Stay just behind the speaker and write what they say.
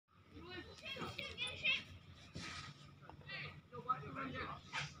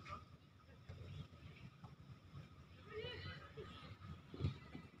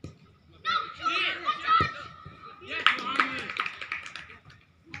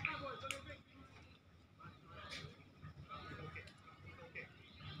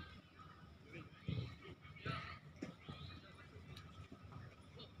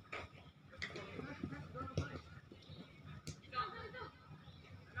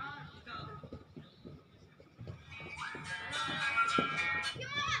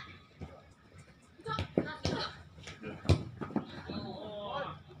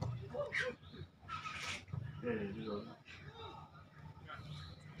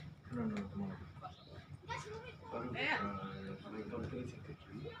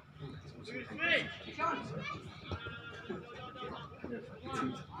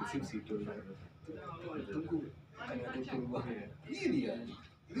It seems he told her. Really?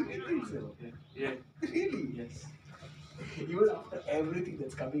 Really think so? Yeah. Really? Yes. Even after everything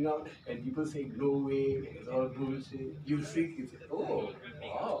that's coming out and people saying no way, it's all bullshit, you think it's oh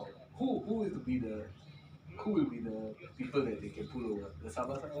wow. Who will be the people that they can pull over? The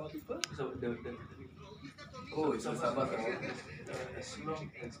Sabah Sarawak people? So Oh, it's a Sabah Sarawak. as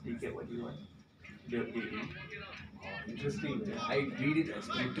long as they get what they want, they in. Interesting. I read it as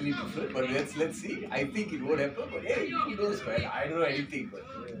totally different, but let's see. I think it won't happen, but hey, who knows, man? I don't know anything, but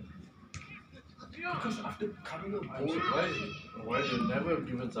because after coming up bold, Why they never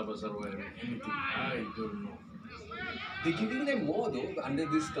given Sabah Sarawak anything? I don't know. they're giving them more though under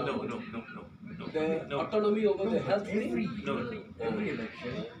this No. the autonomy over the health thing. Every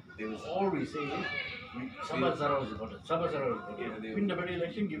election, they will always say, Sabah Sarawak is important. Sabah Sarawak is important. Yeah, Win the bloody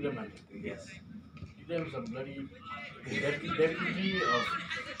election, give them money. Yes. Give them some bloody deputy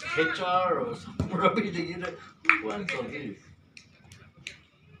of HR or some rubbish. They give them. Who wants all this?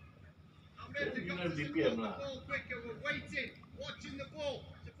 You know DPM lah. We're waiting, watching the ball.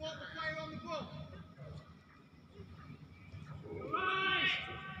 Support the player on the ball.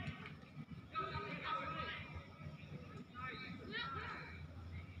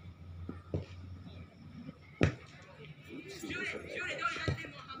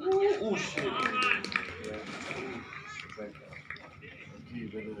 Oh shit. Okay,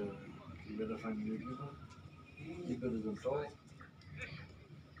 you better find a new keeper. Keeper doesn't talk.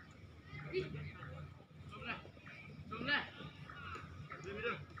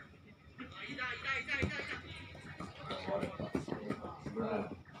 Brother,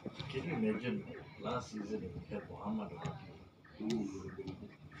 can you imagine last season we had Muhammad on the team?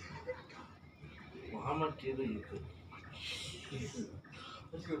 Muhammad Kedo Yusuf.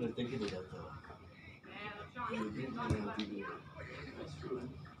 Let's go to take it to that tower.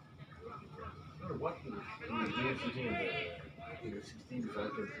 What he was doing sitting in the 16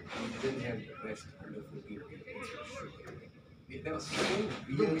 Falcons. He didn't have the best under 14 team. That was so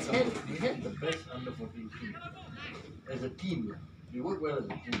We weird. had the best under 14 team. As a team, we worked well as a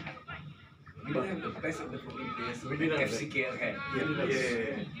team. We didn't have the best under 14 players. We didn't have FCKL had. We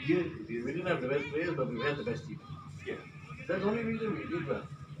didn't have the best players, but we had the best team. Yeah. That's the only reason we did well.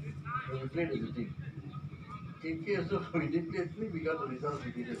 When we played as a team. KK also, we didn't play, we got the results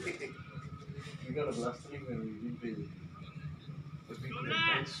we didn't. We got a blastering when we didn't play the team. But we could have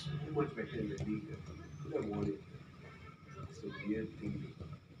done so much better in the league. We could have won it. It's a weird thing.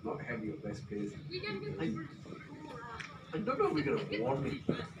 Not have your best players. I don't know if we could have won it.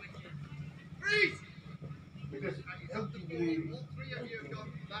 Because LTBA All three of you have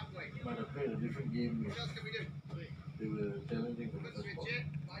gone that way. might have played a different game. What else can we do? They were challenging for the Let's first switch spot. it.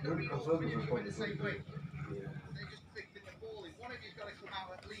 Why They don't already we all confirmed three the of first you spot in the before same they way? played. They're just flicking the ball in. One of you's got to come out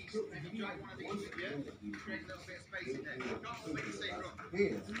at least. Maybe try one of these with you. Create a little bit of space in there. You can't all make the same run.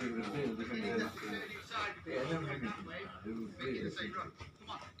 Yeah, they would have played a different You game. need to turn inside Yeah, I before never you really that way. They would Make play it the the same same run. game.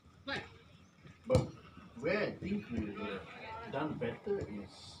 Come on. Play. But where I think we would have done better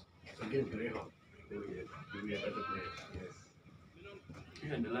is against Greyhound. We had better players. Yes.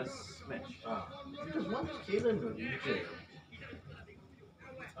 Yeah, in the last match. Because once Kalen got injured,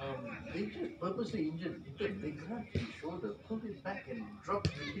 they just purposely injured. They grabbed his shoulder, pulled it back, and dropped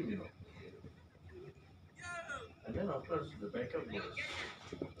with him, you know. And then, of course, the backup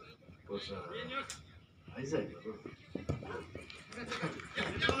was Isaac.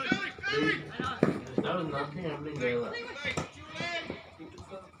 There was nothing happening there.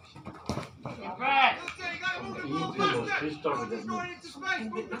 Ethan was pissed off with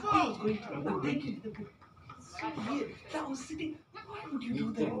that move. That was sitting. Why would you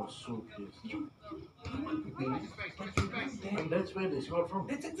do that? Ethan was so pissed. And that's where they scored from.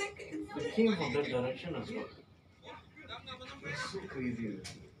 That's exactly. They came from that direction and scored. It's so crazy.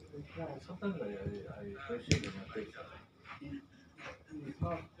 Sometimes I question the mistakes. It's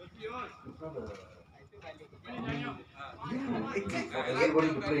not a for everybody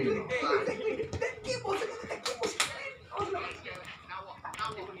to play, you know. That game was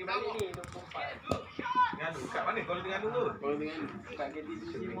Nganu kat mana kau dengan tu? Kalau dengan kat gadis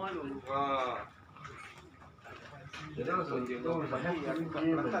sini mall tu. Wah. That was a no, but have to win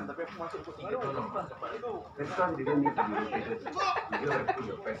game and Tapi aku masuk put no, no. This one didn't need to be rotated. You just have to put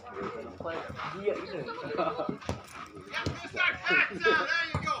your best players. Dia ini. Yeah, good start, back, so there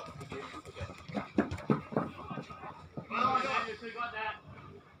you go. Well done.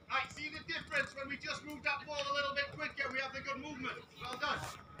 Right, see the difference when we just moved that ball a little bit quicker, we have the good movement. Well done.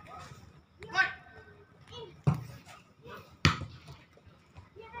 Right.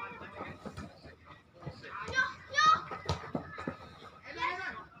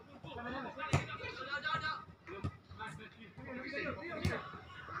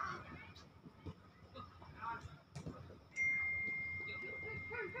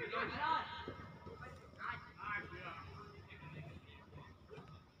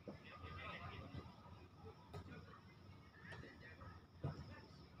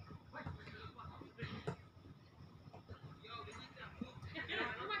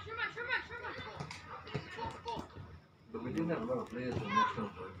 But we didn't have a lot of players in national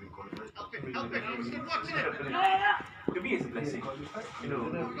for every qualified. Help it, I was good watching it. To me, it's a blessing. You know,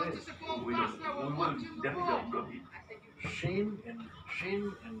 We didn't have players. we will definitely got it. Shane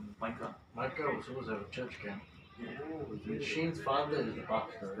and Micah. Micah was supposed to have a church camp. And Shane's father is the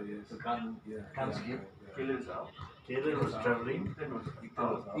pastor, so can't skip. Caleb is out. Kaylen was traveling. Then was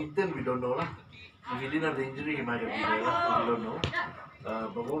Ethan. Ethan, we don't know lah. If he didn't have the injury, he might have been there lah. We don't know.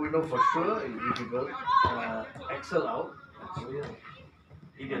 But what we know for sure is difficult. Axel out. So yeah,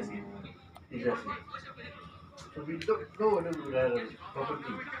 He does it. he's just it. So we don't know whether we will have a proper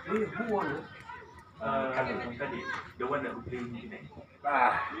team. Hey, who won it? Khalid. The one that we play in tonight.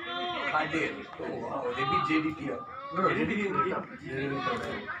 Ah, Khalid. Oh wow, they beat JDT. No, They they didn't didn't win. come. They didn't come.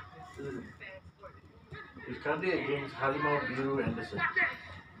 It's Kade against Halimau Biru Anderson.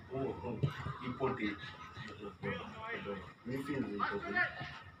 Oh, imported. We feel important.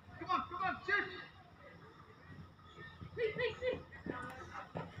 Come on, shoot.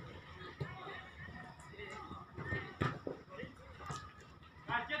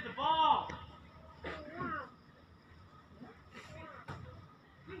 Get the ball!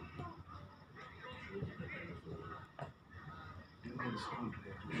 It's good.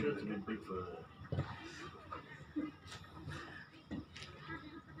 I'm sure it's a bit big for.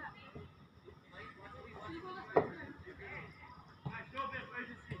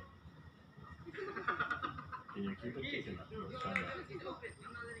 Can you keep it kicking up? Let's find out.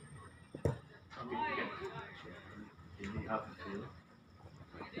 Give me half a field.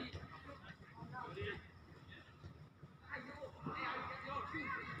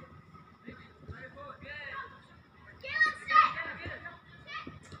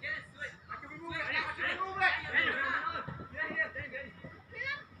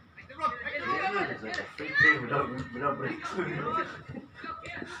 Yeah, it's like a free game without breaks.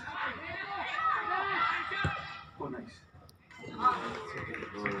 Oh, nice.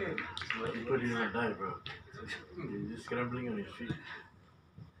 Bro, people didn't even die, bro. You're just scrambling on your feet.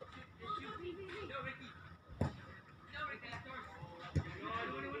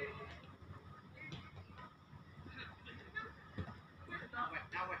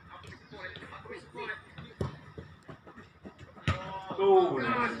 Oh,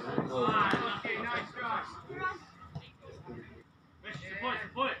 nice. Okay, nice try.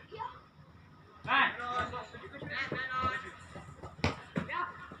 Support. Back!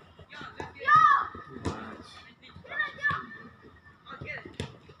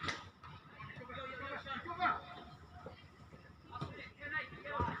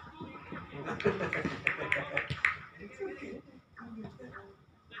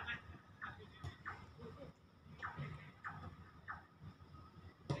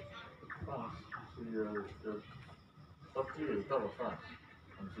 So the top three is top of France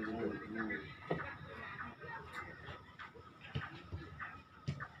on physical.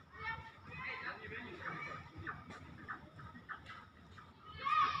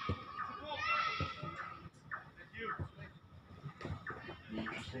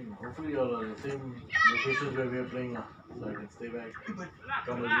 Interesting. Hopefully all are the same locations where we are playing now, so I can stay back,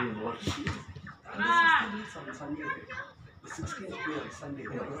 come early and watch. And the 16th on Sunday. The 16th play on Sunday. No,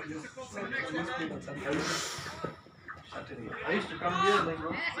 always play on Sunday. Saturday. I used to come here and then go.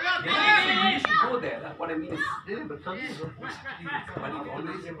 Yeah, we used to go there. What I mean is, Yeah, but Sunday is not. but it's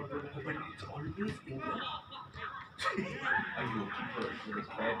always in the. Are you keeper? It was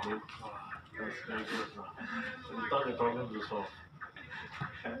bad, dude. That's very good. So we thought the problem was solved.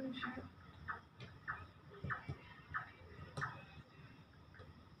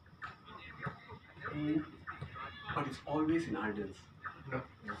 But it's always in Ardens.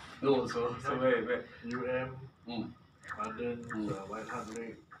 No, so where? UM, Mm. Ardens, White Hart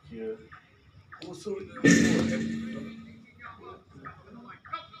Lake here. Also,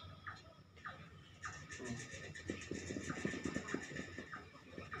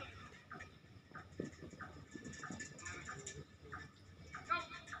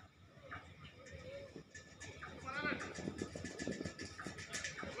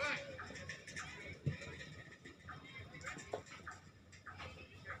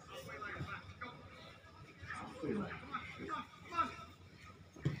 halfway line.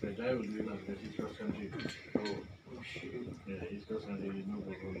 The guy will do it like that. He's cross country. oh shit. Yeah, he's cross country. No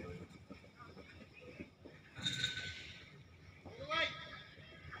problem.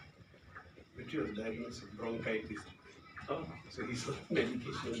 Richie was diagnosed with bronchitis. Oh, So he's on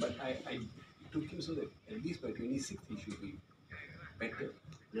medication, but I took him so that at least by 26 he should be better.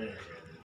 Yeah, yeah, yeah.